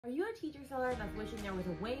Are you a teacher seller that's wishing there was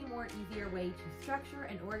a way more easier way to structure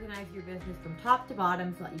and organize your business from top to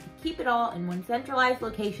bottom so that you can keep it all in one centralized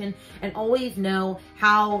location and always know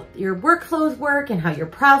how your workflows work and how your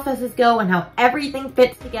processes go and how everything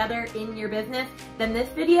fits together in your business? Then this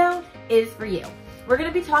video is for you. We're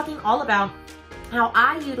going to be talking all about how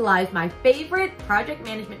I utilize my favorite project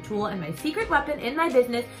management tool and my secret weapon in my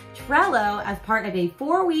business, Trello, as part of a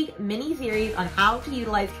 4-week mini-series on how to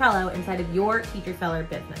utilize Trello inside of your teacher seller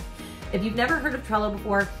business. If you've never heard of Trello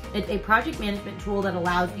before, it's a project management tool that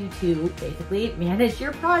allows you to basically manage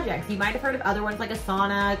your projects. You might have heard of other ones like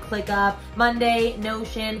Asana, ClickUp, Monday,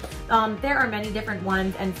 Notion. There are many different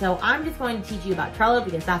ones, and so I'm just going to teach you about Trello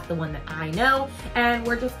because that's the one that I know, and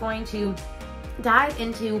we're just going to dive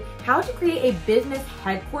into how to create a business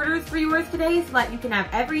headquarters for yours today so that you can have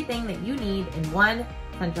everything that you need in one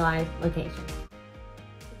centralized location.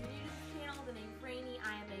 If you're new to this channel, the name's Rainey.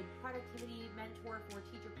 I am a productivity mentor for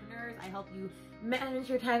teacherpreneurs. I help you manage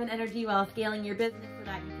your time and energy while scaling your business so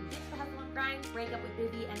that you can ditch the hustle and grind, break up with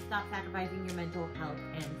busy, and stop sacrificing your mental health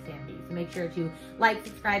and sanity. So make sure to like,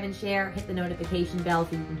 subscribe, and share. Hit the notification bell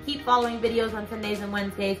so you can keep following videos on Sundays and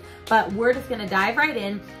Wednesdays. But we're just going to dive right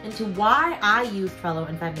into why I use Trello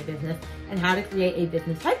inside my business and how to create a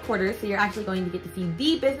business headquarters. So you're actually going to get to see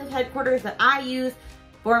the business headquarters that I use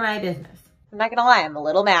for my business. I'm not gonna lie, I'm a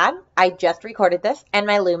little mad. I just recorded this and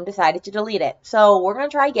my Loom decided to delete it. So we're gonna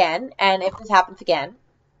try again, and if this happens again,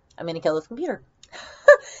 I'm gonna kill this computer.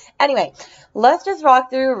 Anyway, let's just walk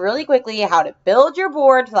through really quickly how to build your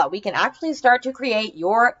board so that we can actually start to create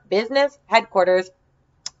your business headquarters,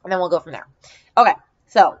 and then we'll go from there. Okay,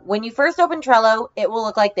 so when you first open Trello, it will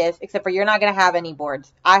look like this, except for you're not gonna have any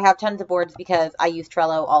boards. I have tons of boards because I use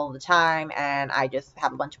Trello all the time and I just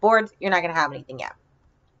have a bunch of boards. You're not gonna have anything yet.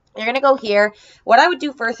 You're going to go here. What I would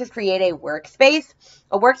do first is create a workspace.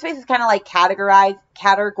 A workspace is kind of like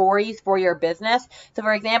categories for your business. So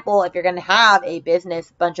for example, if you're going to have a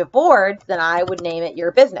business bunch of boards, then I would name it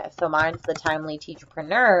your business. So mine's the Timely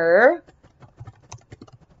Teacherpreneur.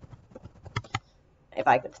 If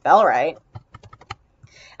I could spell right.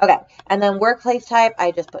 Okay. And then workplace type,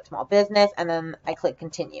 I just put small business and then I click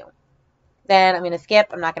continue. Then I'm going to skip.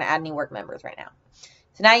 I'm not going to add any work members right now.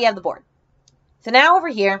 So now you have the board. So now over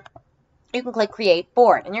here, you can click create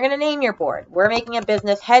board and you're going to name your board. We're making a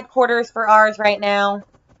business headquarters for ours right now.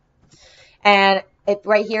 And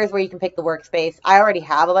right here is where you can pick the workspace. I already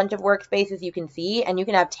have a bunch of workspaces you can see, and you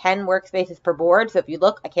can have 10 workspaces per board. So if you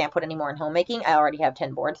look, I can't put any more in homemaking. I already have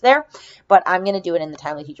 10 boards there, but I'm going to do it in the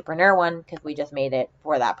Timely Teacherpreneur one because we just made it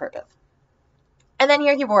for that purpose. And then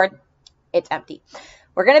here's your board. It's empty.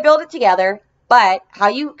 We're going to build it together. But how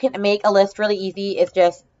you can make a list really easy is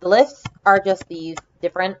just, the lists are just these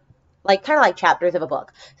different, kind of like chapters of a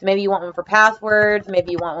book. So maybe you want one for passwords,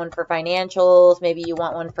 maybe you want one for financials, maybe you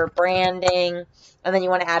want one for branding, and then you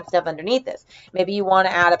want to add stuff underneath this. Maybe you want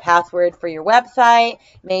to add a password for your website,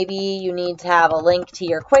 maybe you need to have a link to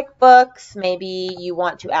your QuickBooks, maybe you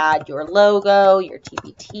want to add your logo, your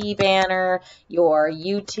TPT banner, your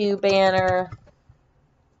YouTube banner.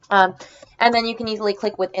 And then you can easily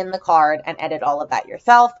click within the card and edit all of that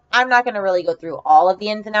yourself. I'm not going to really go through all of the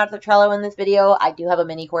ins and outs of Trello in this video. I do have a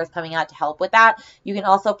mini course coming out to help with that. You can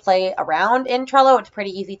also play around in Trello. It's pretty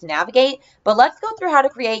easy to navigate. But let's go through how to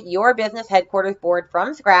create your business headquarters board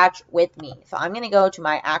from scratch with me. So I'm going to go to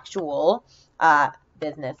my actual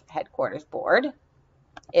business headquarters board,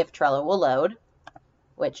 if Trello will load,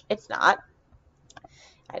 which it's not.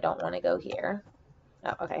 I don't want to go here.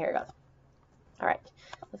 Oh, okay, here it goes. All right,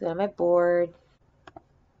 let's go to my board.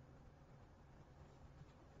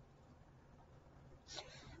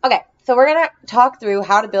 Okay, so we're going to talk through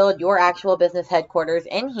how to build your actual business headquarters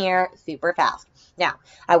in here super fast. Now,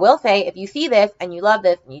 I will say, if you see this and you love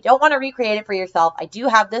this and you don't want to recreate it for yourself, I do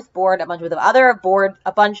have this board, a bunch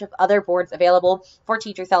of other boards available for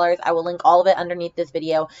teacher sellers. I will link all of it underneath this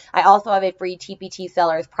video. I also have a free TPT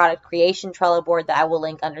sellers product creation Trello board that I will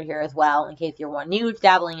link under here as well, in case you're new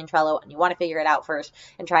dabbling in Trello and you want to figure it out first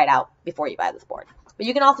and try it out before you buy this board. But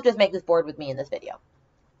you can also just make this board with me in this video.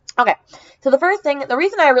 Okay, so the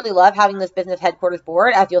reason I really love having this business headquarters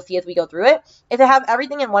board, as you'll see as we go through it, is to have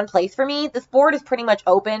everything in one place for me. This board is pretty much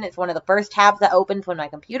open. It's one of the first tabs that opens when my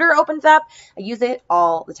computer opens up. I use it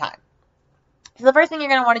all the time. So the first thing you're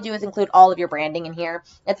going to want to do is include all of your branding in here.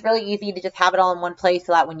 It's really easy to just have it all in one place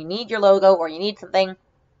so that when you need your logo or you need something,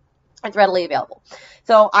 it's readily available.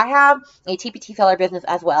 So I have a TPT seller business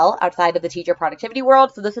as well outside of the teacher productivity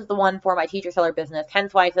world. So this is the one for my teacher seller business,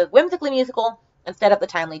 hence why it says Whimsically Musical instead of the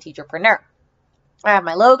Timely Teacherpreneur. I have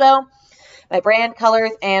my logo, my brand colors,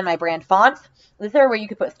 and my brand fonts. This is where you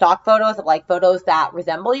could put stock photos of photos that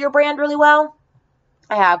resemble your brand really well.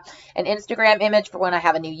 I have an Instagram image for when I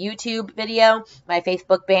have a new YouTube video, my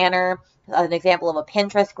Facebook banner, an example of a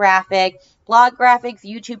Pinterest graphic, blog graphics,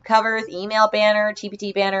 YouTube covers, email banner,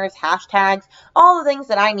 TPT banners, hashtags, all the things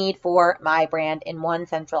that I need for my brand in one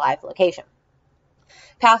centralized location.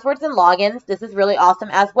 Passwords and logins, this is really awesome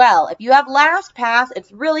as well. If you have LastPass,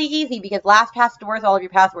 it's really easy because LastPass stores all of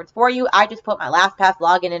your passwords for you. I just put my LastPass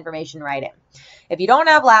login information right in. If you don't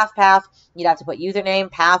have LastPass, you'd have to put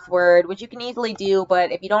username, password, which you can easily do,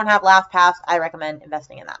 but if you don't have LastPass, I recommend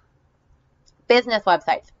investing in that. Business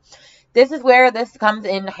websites. This is where this comes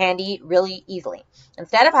in handy really easily.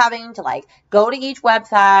 Instead of having to like go to each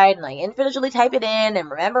website and like individually type it in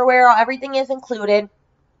and remember where everything is included,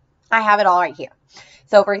 I have it all right here.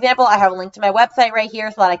 So for example, I have a link to my website right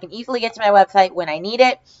here so that I can easily get to my website when I need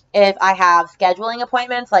it. If I have scheduling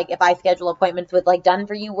appointments, like if I schedule appointments with like done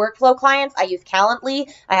for you workflow clients, I use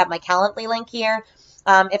Calendly. I have my Calendly link here.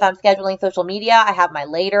 If I'm scheduling social media, I have my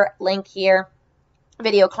later link here.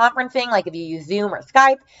 Video conferencing, like if you use Zoom or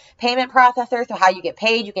Skype. Payment processor, so how you get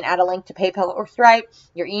paid, you can add a link to PayPal or Stripe.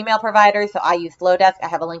 Your email provider, so I use Flowdesk. I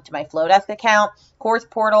have a link to my Flowdesk account. Course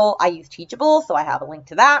portal, I use Teachable, so I have a link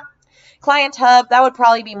to that. Client hub, that would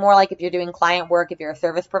probably be more like if you're doing client work, if you're a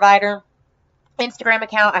service provider. Instagram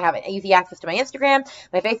account, I have easy access to my Instagram,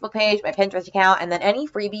 my Facebook page, my Pinterest account, and then any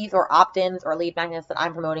freebies or opt-ins or lead magnets that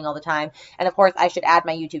I'm promoting all the time. And of course, I should add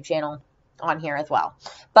my YouTube channel on here as well.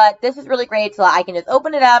 But this is really great so I can just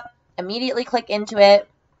open it up, immediately click into it,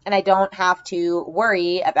 and I don't have to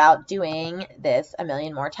worry about doing this a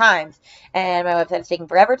million more times. And my website is taking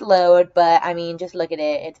forever to load, but I mean, just look at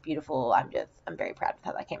it. It's beautiful. I'm very proud of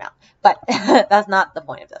how that came out. But that's not the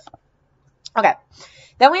point of this. Okay.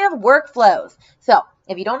 Then we have workflows. So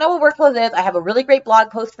if you don't know what workflows is, I have a really great blog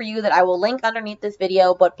post for you that I will link underneath this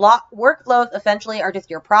video. But workflows essentially are just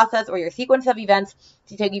your process or your sequence of events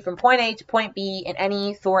to take you from point A to point B in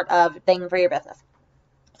any sort of thing for your business.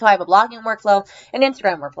 So I have a blogging workflow, an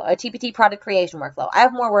Instagram workflow, a TPT product creation workflow. I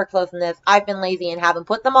have more workflows than this. I've been lazy and haven't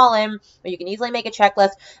put them all in, but you can easily make a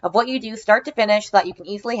checklist of what you do start to finish so that you can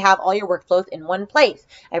easily have all your workflows in one place.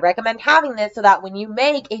 I recommend having this so that when you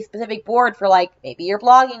make a specific board for like maybe your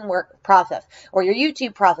blogging work process or your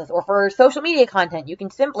YouTube process or for social media content, you can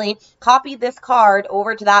simply copy this card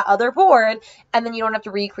over to that other board and then you don't have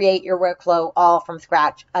to recreate your workflow all from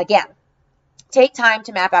scratch again. Take time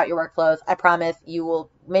to map out your workflows. I promise you will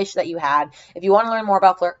wish that you had. If you want to learn more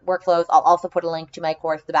about workflows, I'll also put a link to my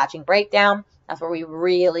course, The Batching Breakdown. That's where we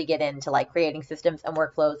really get into like creating systems and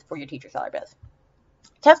workflows for your teacher seller biz.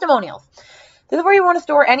 Testimonials. This is where you want to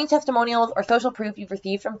store any testimonials or social proof you've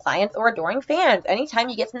received from clients or adoring fans. Anytime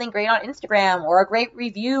you get something great on Instagram or a great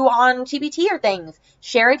review on TBT or things,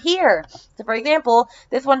 share it here. So for example,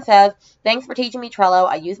 this one says, "Thanks for teaching me Trello.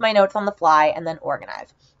 I use my notes on the fly and then organize.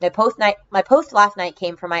 My post last night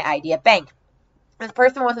came from my idea bank. This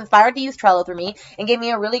person was inspired to use Trello through me and gave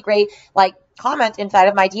me a really great comment inside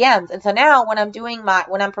of my DMs. And so now when I'm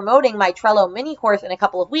promoting my Trello mini course in a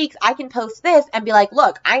couple of weeks, I can post this and be like,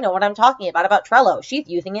 look, I know what I'm talking about Trello. She's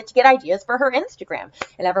using it to get ideas for her Instagram."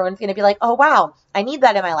 And everyone's going to be like, oh, wow, I need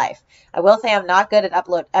that in my life. I will say I'm not good at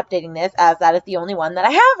updating this as that is the only one that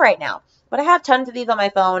I have right now. But I have tons of these on my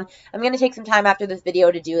phone. I'm going to take some time after this video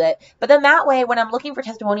to do it. But then that way, when I'm looking for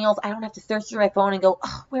testimonials, I don't have to search through my phone and go,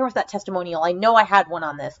 oh, where was that testimonial? I know I had one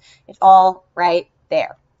on this. It's all right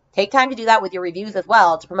there. Take time to do that with your reviews as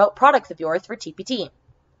well to promote products of yours for TPT.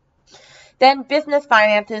 Then business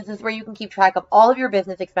finances is where you can keep track of all of your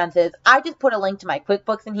business expenses. I just put a link to my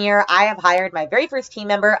QuickBooks in here. I have hired my very first team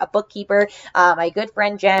member, a bookkeeper, my good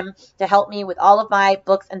friend Jem, to help me with all of my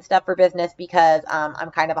books and stuff for business because I'm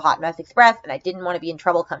kind of a hot mess express and I didn't want to be in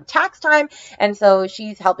trouble come tax time. And so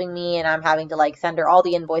she's helping me and I'm having to send her all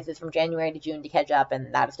the invoices from January to June to catch up,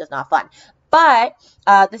 and that is just not fun. But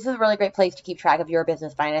this is a really great place to keep track of your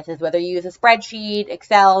business finances, whether you use a spreadsheet,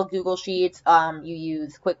 Excel, Google Sheets, you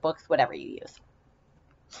use QuickBooks, whatever you use.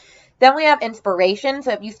 Then we have inspiration.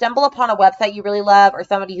 So if you stumble upon a website you really love or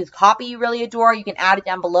somebody whose copy you really adore, you can add it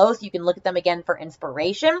down below so you can look at them again for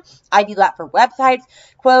inspiration. I do that for websites,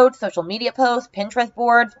 quotes, social media posts, Pinterest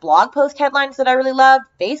boards, blog post headlines that I really love,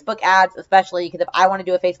 Facebook ads especially, because if I want to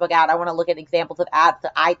do a Facebook ad, I want to look at examples of ads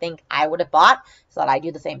that I think I would have bought so that I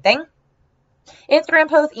do the same thing. Instagram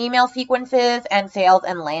posts, email sequences, and sales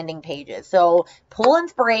and landing pages. So pull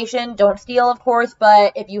inspiration. Don't steal, of course,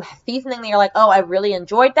 but if you see something that you're like, oh, I really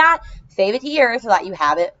enjoyed that, save it here so that you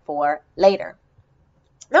have it for later.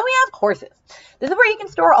 Then we have courses. This is where you can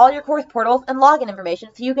store all your course portals and login information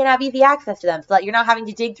so you can have easy access to them so that you're not having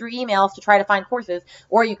to dig through emails to try to find courses,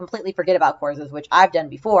 or you completely forget about courses, which I've done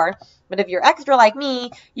before. But if you're extra like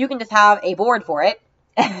me, you can just have a board for it.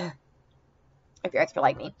 if you're extra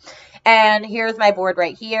like me. And here's my board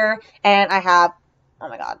right here. And I have, oh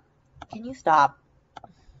my God, can you stop?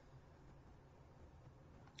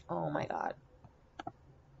 Oh my God.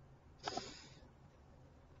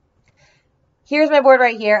 Here's my board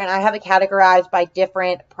right here, and I have it categorized by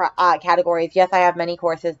different categories. Yes, I have many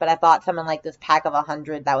courses, but I bought something like this pack of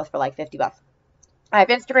 100 that was for like 50 bucks. I have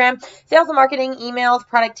Instagram, sales and marketing, emails,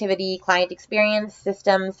 productivity, client experience,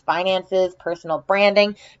 systems, finances, personal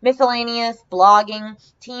branding, miscellaneous, blogging,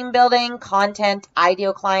 team building, content,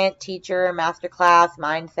 ideal client, teacher, masterclass,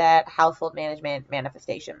 mindset, household management,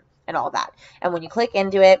 manifestation, and all that. And when you click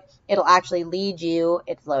into it, it'll actually lead you,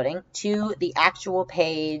 it's loading, to the actual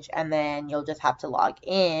page, and then you'll just have to log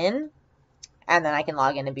in, and then I can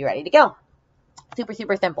log in and be ready to go. Super,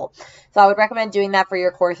 super simple. So I would recommend doing that for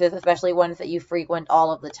your courses, especially ones that you frequent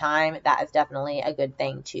all of the time. That is definitely a good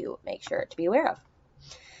thing to make sure to be aware of.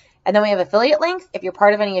 And then we have affiliate links. If you're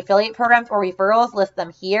part of any affiliate programs or referrals, list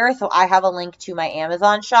them here. So I have a link to my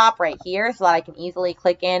Amazon shop right here so that I can easily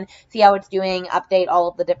click in, see how it's doing, update all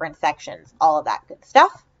of the different sections, all of that good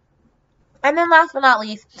stuff. And then last but not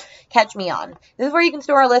least, Catch Me On. This is where you can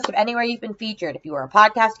store a list of anywhere you've been featured. If you were a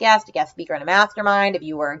podcast guest, a guest speaker in a mastermind, if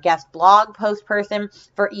you were a guest blog post person,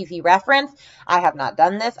 for easy reference. I have not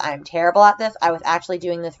done this. I am terrible at this. I was actually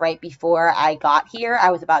doing this right before I got here. I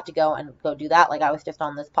was about to go do that. Like I was just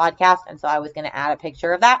on this podcast. And so I was going to add a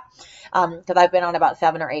picture of that because I've been on about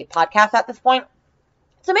 7 or 8 podcasts at this point.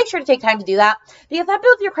 So make sure to take time to do that because that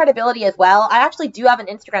builds your credibility as well. I actually do have an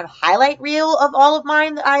Instagram highlight reel of all of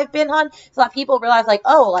mine that I've been on so that people realize like,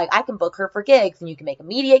 oh, like I can book her for gigs and you can make a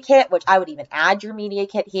media kit, which I would even add your media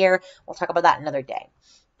kit here. We'll talk about that another day.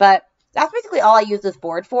 But that's basically all I use this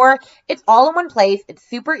board for. It's all in one place. It's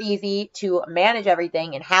super easy to manage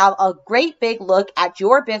everything and have a great big look at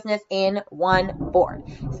your business in one board.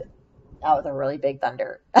 So, that was a really big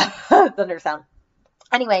thunder sound.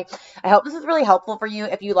 Anyway, I hope this is really helpful for you.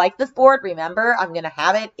 If you like this board, remember, I'm going to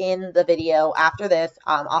have it in the video after this.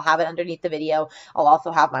 I'll have it underneath the video. I'll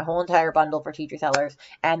also have my whole entire bundle for teacher sellers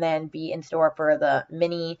and then be in store for the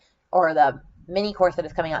mini course that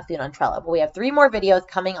is coming out soon on Trello. But we have 3 more videos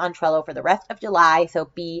coming on Trello for the rest of July,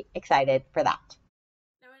 so be excited for that.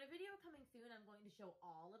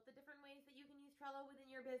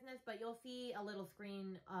 But you'll see a little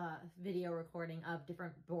screen video recording of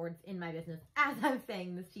different boards in my business as I'm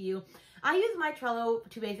saying this to you. I use my Trello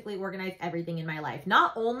to basically organize everything in my life,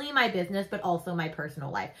 not only my business, but also my personal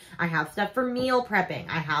life. I have stuff for meal prepping.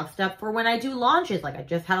 I have stuff for when I do launches. Like I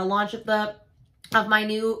just had a launch of my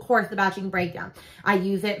new course, The Batching Breakdown. I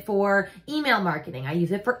use it for email marketing. I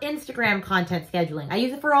use it for Instagram content scheduling. I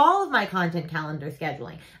use it for all of my content calendar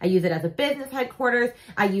scheduling. I use it as a business headquarters.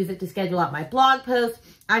 I use it to schedule out my blog posts.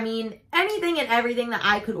 I mean, anything and everything that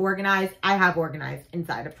I could organize, I have organized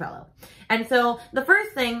inside of Trello. And so the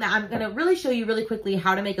first thing that I'm going to really show you really quickly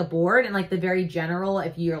how to make a board and like the very general,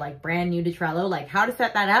 if you're like brand new to Trello, like how to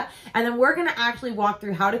set that up. And then we're going to actually walk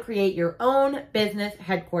through how to create your own business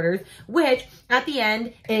headquarters, which at the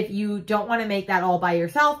end, if you don't want to make that all by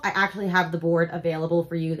yourself, I actually have the board available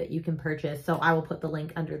for you that you can purchase. So I will put the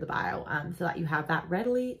link under the bio so that you have that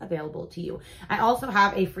readily available to you. I also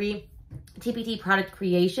have a free TPT product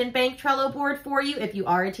creation bank Trello board for you if you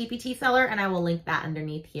are a TPT seller, and I will link that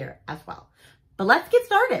underneath here as well. But let's get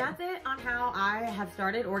started. That's it on how I have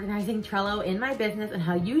started organizing Trello in my business and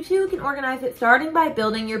how you too can organize it, starting by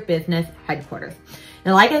building your business headquarters.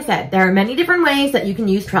 Now, like I said, there are many different ways that you can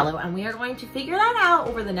use Trello, and we are going to figure that out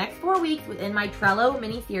over the next 4 weeks within my Trello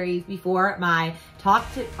mini-series before my Talk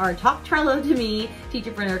Trello to Me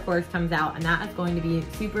Teacherpreneur course comes out, and that is going to be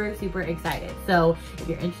super, super excited. So if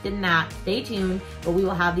you're interested in that, stay tuned, but we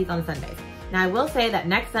will have these on Sundays. Now, I will say that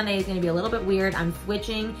next Sunday is going to be a little bit weird. I'm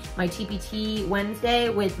switching my TPT Wednesday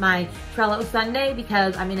with my Trello Sunday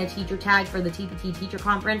because I'm in a teacher tag for the TPT Teacher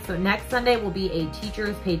Conference. So next Sunday will be a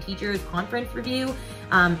Paid Teachers Conference review.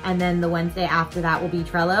 And then the Wednesday after that will be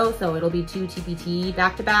Trello. So it'll be 2 TPT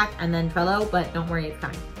back-to-back and then Trello, but don't worry, it's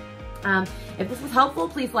coming. If this was helpful,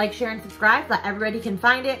 please like, share, and subscribe so that everybody can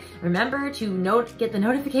find it. Remember to get the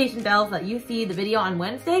notification bell so that you see the video on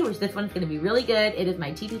Wednesday, which this one's going to be really good. It is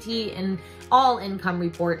my TPT and all income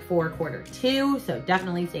report for Q2, so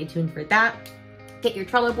definitely stay tuned for that. Get your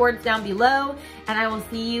Trello boards down below, and I will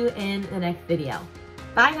see you in the next video.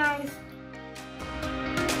 Bye, guys.